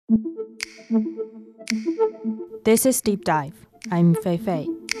This is Deep Dive. I'm Fei Fei.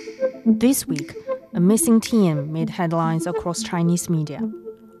 This week, a missing teen made headlines across Chinese media.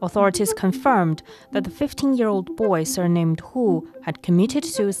 Authorities confirmed that the 15-year-old boy surnamed Hu had committed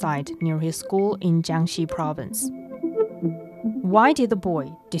suicide near his school in Jiangxi Province. Why did the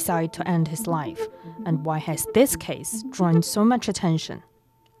boy decide to end his life? And why has this case drawn so much attention?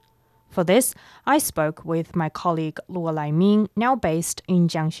 For this, I spoke with my colleague Luo Laiming, now based in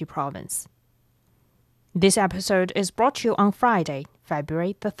Jiangxi Province. This episode is brought to you on Friday,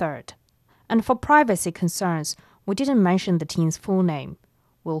 February the 3rd. And for privacy concerns, we didn't mention the teen's full name.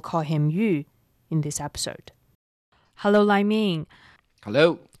 We'll call him Yu in this episode. Hello, Laiming.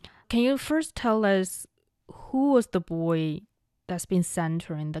 Hello. Can you first tell us who was the boy that's been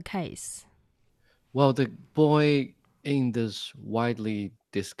centering the case? Well, the boy in this widely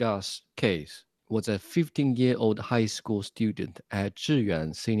discussed case was a 15-year-old high school student at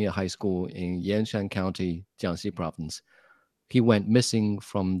Zhiyuan Senior High School in Yanshan County, Jiangxi Province. He went missing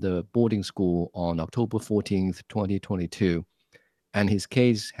from the boarding school on October 14th, 2022, and his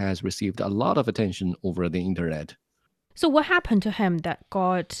case has received a lot of attention over the internet. So what happened to him that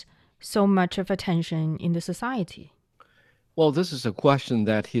got so much of attention in the society? Well, this is a question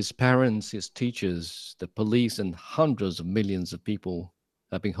that his parents, his teachers, the police, and hundreds of millions of people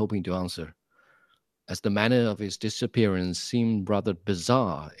have been hoping to answer, as the manner of his disappearance seemed rather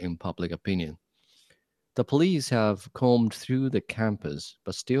bizarre in public opinion. The police have combed through the campus,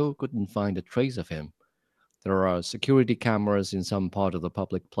 but still couldn't find a trace of him. There are security cameras in some part of the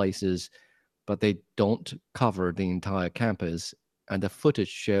public places, but they don't cover the entire campus, and the footage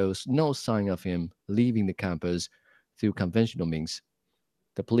shows no sign of him leaving the campus through conventional means.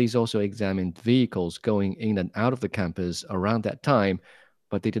 The police also examined vehicles going in and out of the campus around that time,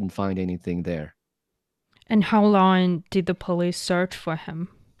 but they didn't find anything there. And how long did the police search for him?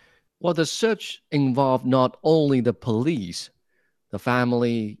 Well, the search involved not only the police, the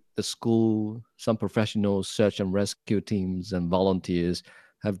family, the school, some professional search and rescue teams and volunteers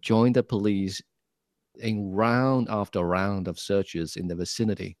have joined the police in round after round of searches in the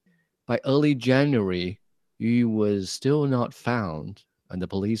vicinity. By early January, Yu was still not found, and the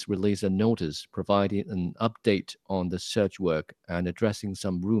police released a notice providing an update on the search work and addressing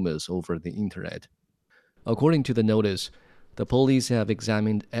some rumors over the internet. According to the notice, the police have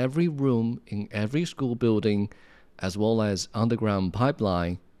examined every room in every school building, as well as underground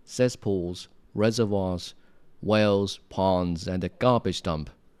pipeline, cesspools, reservoirs, wells, ponds, and a garbage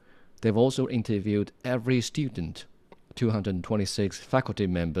dump. They've also interviewed every student, 226 faculty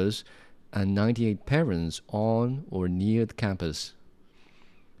members, and 98 parents on or near the campus.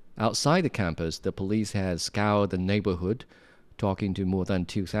 Outside the campus, the police has scoured the neighborhood, talking to more than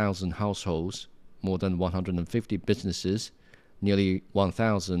 2,000 households, more than 150 businesses, nearly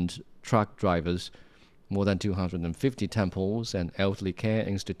 1,000 truck drivers, more than 250 temples and elderly care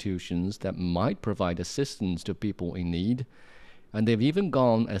institutions that might provide assistance to people in need. And they've even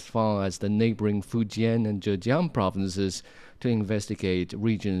gone as far as the neighboring Fujian and Zhejiang provinces to investigate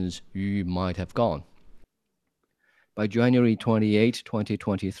regions Yu might have gone. By January 28,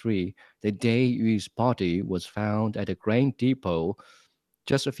 2023, the day Yu's body was found at a grain depot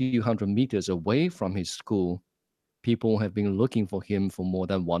just a few hundred meters away from his school. People have been looking for him for more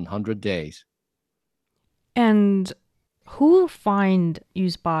than 100 days. And who found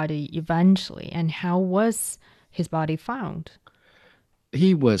Yu's body eventually, and how was his body found?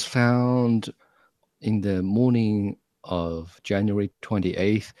 He was found in the morning of January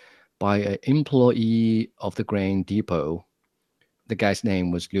 28th by an employee of the grain depot. The guy's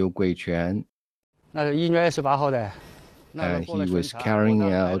name was Liu Guiquan, and he was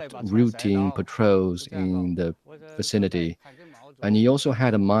carrying out routine patrols in the vicinity. And he also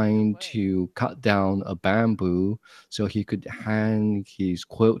had a mind to cut down a bamboo so he could hang his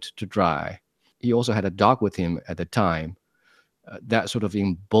quilt to dry. He also had a dog with him at the time. That sort of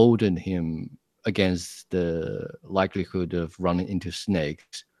emboldened him against the likelihood of running into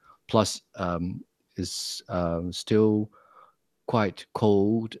snakes. Plus, it's still quite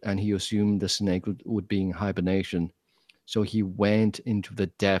cold, and he assumed the snake would be in hibernation. So he went into the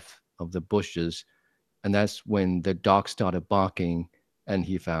depth of the bushes, and that's when the dog started barking, and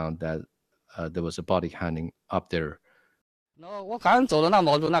he found that there was a body hanging up there.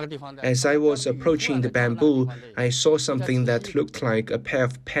 As I was approaching the bamboo, I saw something that looked like a pair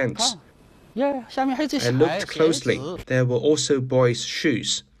of pants. I looked closely. There were also boys'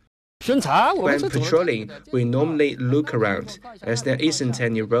 shoes. When patrolling, we normally look around, as there isn't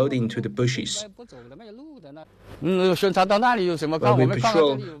any road into the bushes. When we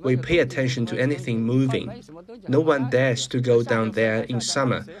patrol, we pay attention to anything moving. No one dares to go down there in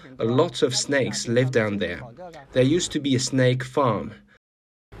summer. A lot of snakes live down there. There used to be a snake farm.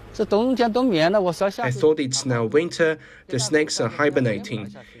 I thought it's now winter, the snakes are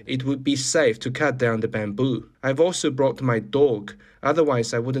hibernating. It would be safe to cut down the bamboo. I've also brought my dog,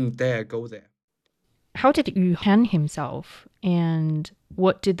 otherwise I wouldn't dare go there. How did Yu hang himself, and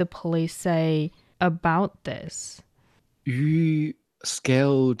what did the police say about this? Yu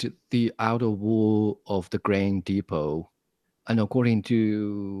scaled the outer wall of the grain depot, and according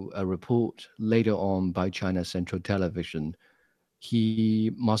to a report later on by China Central Television,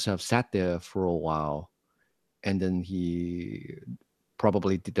 he must have sat there for a while, and then he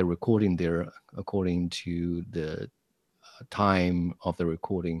probably did the recording there according to the time of the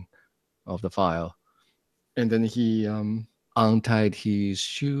recording of the file. And then he untied his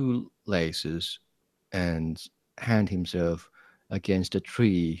shoelaces and hanged himself against a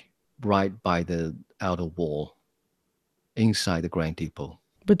tree right by the outer wall inside the grain depot.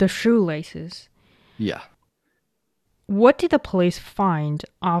 With the shoelaces? Yeah. What did the police find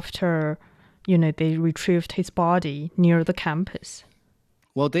after, they retrieved his body near the campus?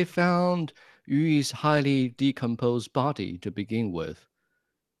 Well, they found Yu's highly decomposed body to begin with,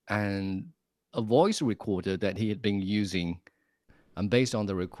 and a voice recorder that he had been using. And based on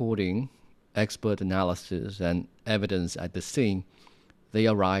the recording, expert analysis, and evidence at the scene, they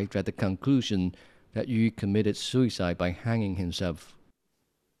arrived at the conclusion that Yu committed suicide by hanging himself.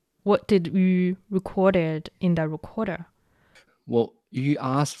 What did Yu recorded in that recorder? Well, Yu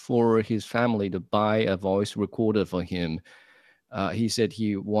asked for his family to buy a voice recorder for him. He said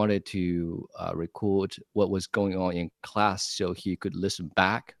he wanted to record what was going on in class so he could listen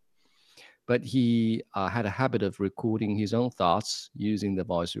back. But he had a habit of recording his own thoughts using the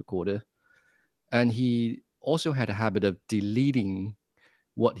voice recorder. And he also had a habit of deleting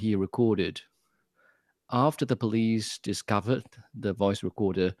what he recorded. After the police discovered the voice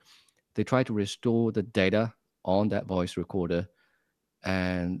recorder, they tried to restore the data on that voice recorder,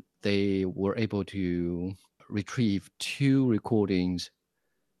 and they were able to retrieve 2 recordings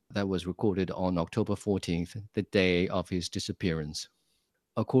that was recorded on October 14th, the day of his disappearance.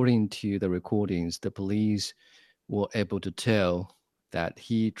 According to the recordings, the police were able to tell that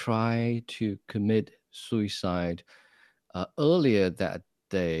he tried to commit suicide earlier that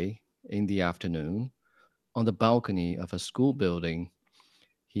day in the afternoon on the balcony of a school building.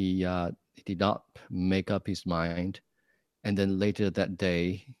 He did not make up his mind. And then later that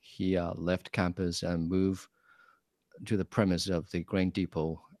day, he left campus and moved to the premise of the grain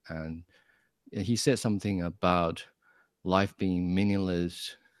depot. And he said something about life being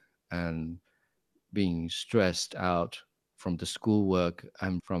meaningless and being stressed out from the schoolwork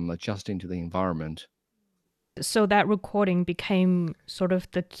and from adjusting to the environment. So that recording became sort of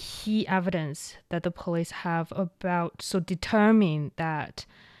the key evidence that the police have about, so determining that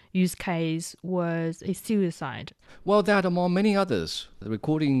Yu's case was a suicide. Well, that among many others. The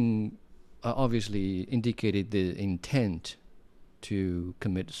recording obviously indicated the intent to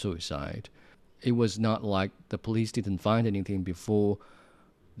commit suicide. It was not like the police didn't find anything before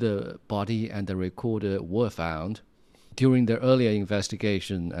the body and the recorder were found. During their earlier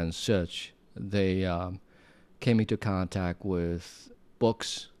investigation and search, they came into contact with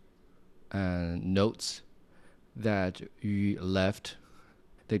books and notes that Yu left.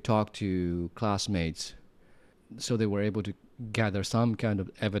 They talked to classmates, so they were able to gather some kind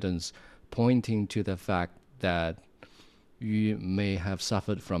of evidence pointing to the fact that Yu may have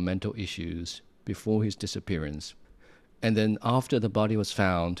suffered from mental issues before his disappearance. And then after the body was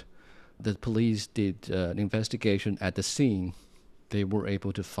found, the police did an investigation at the scene. They were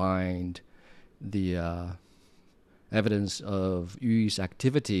able to find the evidence of Yu's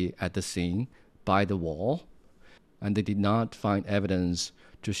activity at the scene by the wall, and they did not find evidence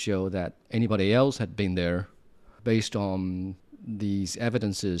to show that anybody else had been there. Based on these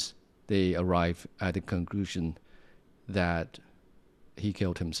evidences, they arrived at the conclusion that he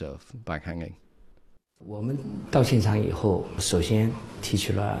killed himself by hanging. 我们到现场以后，首先提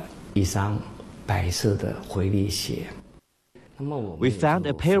取了一双白色的回力鞋。 We found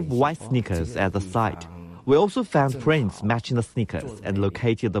a pair of white sneakers at the site. We also found prints matching the sneakers and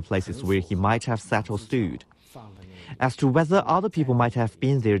located the places where he might have sat or stood. As to whether other people might have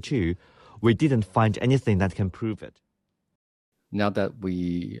been there too, we didn't find anything that can prove it. Now that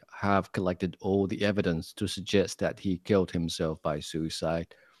we have collected all the evidence to suggest that he killed himself by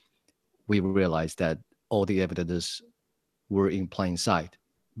suicide, we realized that all the evidences were in plain sight.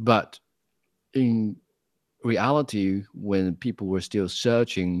 But in reality, when people were still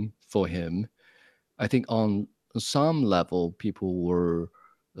searching for him, I think on some level, people were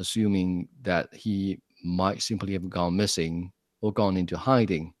assuming that he might simply have gone missing or gone into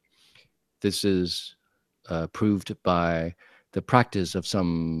hiding. This is proved by the practice of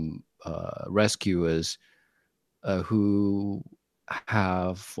some rescuers who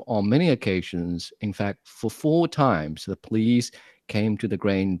have, on many occasions, in fact, for 4 times, the police came to the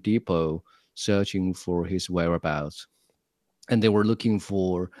grain depot searching for his whereabouts. And they were looking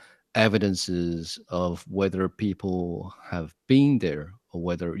for evidences of whether people have been there or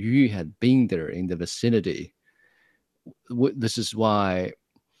whether you had been there in the vicinity. This is why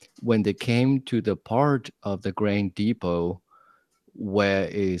when they came to the part of the grain depot where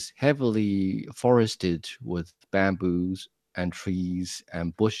is heavily forested with bamboos and trees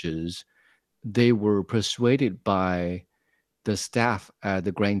and bushes, they were persuaded by the staff at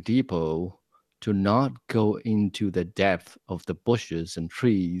the grain depot to not go into the depth of the bushes and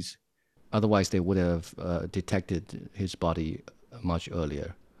trees. Otherwise, they would have detected his body much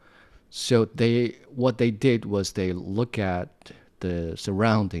earlier. So what they did was they look at the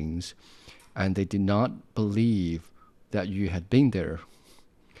surroundings, and they did not believe that you had been there.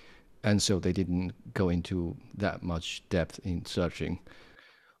 And so they didn't go into that much depth in searching.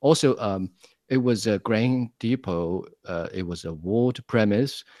 Also, it was a grain depot. It was a walled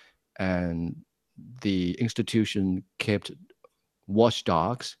premise, and the institution kept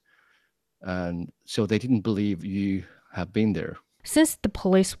watchdogs, and so they didn't believe you have been there. Since the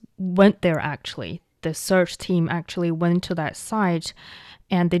police went there, actually, the search team actually went to that site,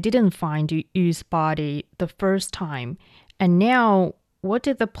 and they didn't find Yu's body the first time. And now, what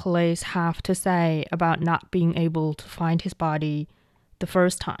did the police have to say about not being able to find his body the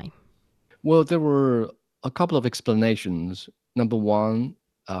first time? Well, there were a couple of explanations. Number one,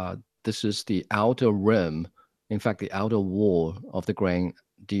 this is the outer rim, in fact, the outer wall of the grain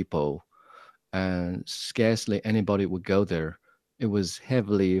depot, and scarcely anybody would go there. It was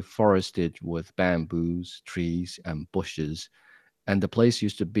heavily forested with bamboos, trees, and bushes, and the place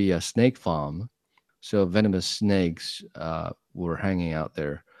used to be a snake farm, so venomous snakes were hanging out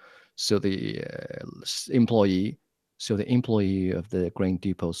there. So the employee, of the grain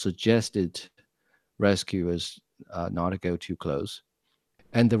depot suggested rescuers not to go too close.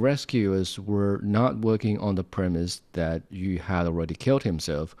 And the rescuers were not working on the premise that Yu had already killed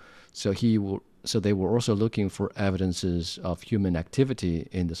himself. So they were also looking for evidences of human activity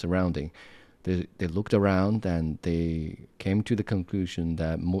in the surrounding. They looked around and they came to the conclusion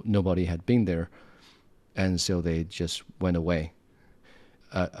that nobody had been there, and so they just went away.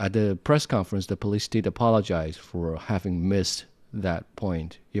 At the press conference, the police did apologize for having missed that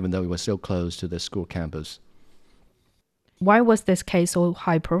point, even though it was so close to the school campus. Why was this case so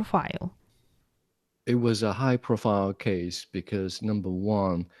high profile? It was a high profile case because, number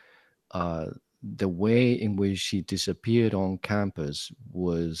one, the way in which she disappeared on campus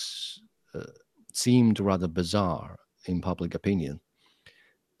was seemed rather bizarre in public opinion.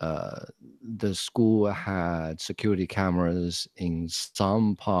 The school had security cameras in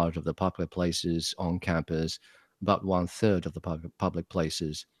some part of the public places on campus, about 1/3 of the public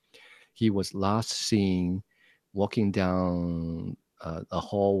places. He was last seen walking down a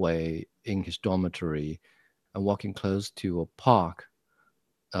hallway in his dormitory and walking close to a park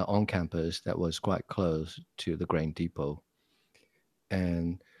on campus that was quite close to the grain depot.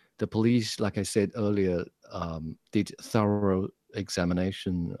 And the police, like I said earlier, did thorough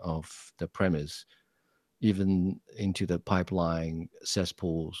examination of the premise, even into the pipeline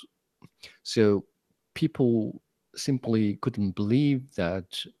cesspools. So people simply couldn't believe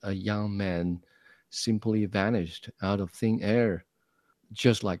that a young man simply vanished out of thin air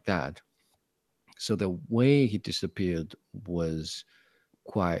just like that. So the way he disappeared was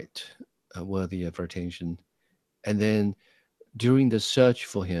quite worthy of attention. And then during the search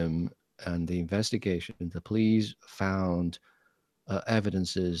for him and the investigation, the police found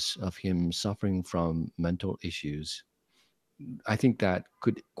evidences of him suffering from mental issues. I think that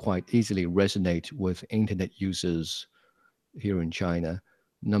could quite easily resonate with internet users here in China.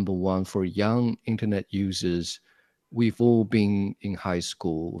 Number one, for young internet users, we've all been in high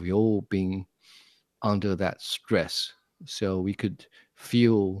school, we've all been under that stress. So we could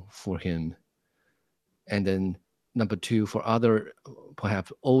feel for him. And then number two, for other,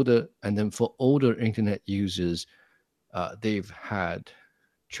 perhaps older, and then for older internet users, they've had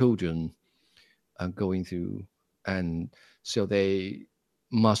children going through, and so they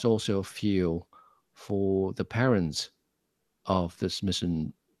must also feel for the parents of this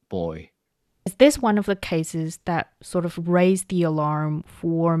missing boy. Is this one of the cases that sort of raised the alarm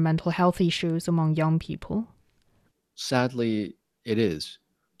for mental health issues among young people? Sadly, it is.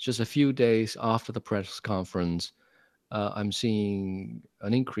 just a few days after the press conference, I'm seeing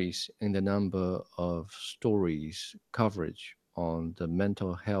an increase in the number of stories coverage on the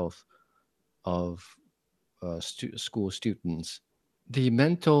mental health of school students. The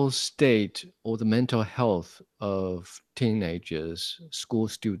mental state or the mental health of teenagers, school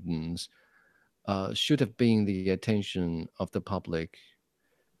students, should have been the attention of the public,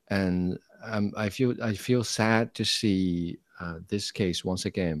 and I feel sad to see this case once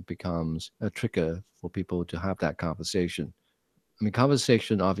again becomes a trigger for people to have that conversation. I mean,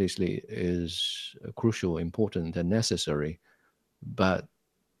 conversation obviously is crucial, important, and necessary, but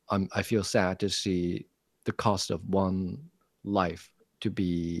I feel sad to see the cost of one life to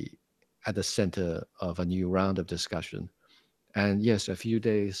be at the center of a new round of discussion. And yes, a few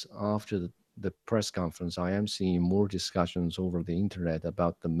days after the press conference, I am seeing more discussions over the internet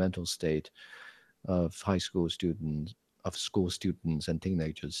about the mental state of high school students, of school students and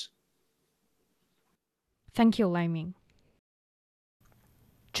teenagers. Thank you, Laiming.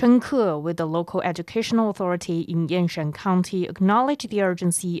 Chen Ke with the local educational authority in Yanshan County acknowledged the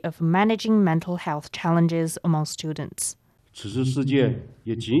urgency of managing mental health challenges among students. 此次事件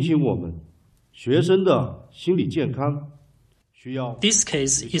也警醒我们，学生的心理健康 This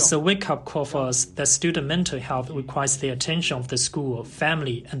case is a wake-up call for us that student mental health requires the attention of the school,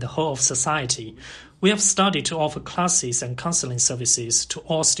 family, and the whole of society. We have started to offer classes and counseling services to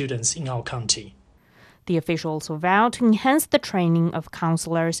all students in our county. The official also vowed to enhance the training of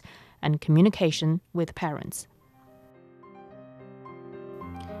counselors and communication with parents.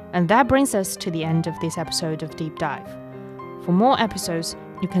 And that brings us to the end of this episode of Deep Dive. For more episodes,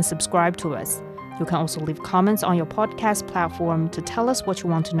 you can subscribe to us. You can also leave comments on your podcast platform to tell us what you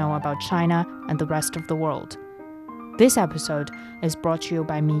want to know about China and the rest of the world. This episode is brought to you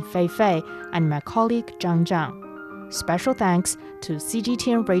by me, Fei Fei, and my colleague, Zhang Zhang. Special thanks to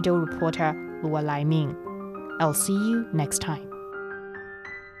CGTN Radio reporter Luo Laiming. I'll see you next time.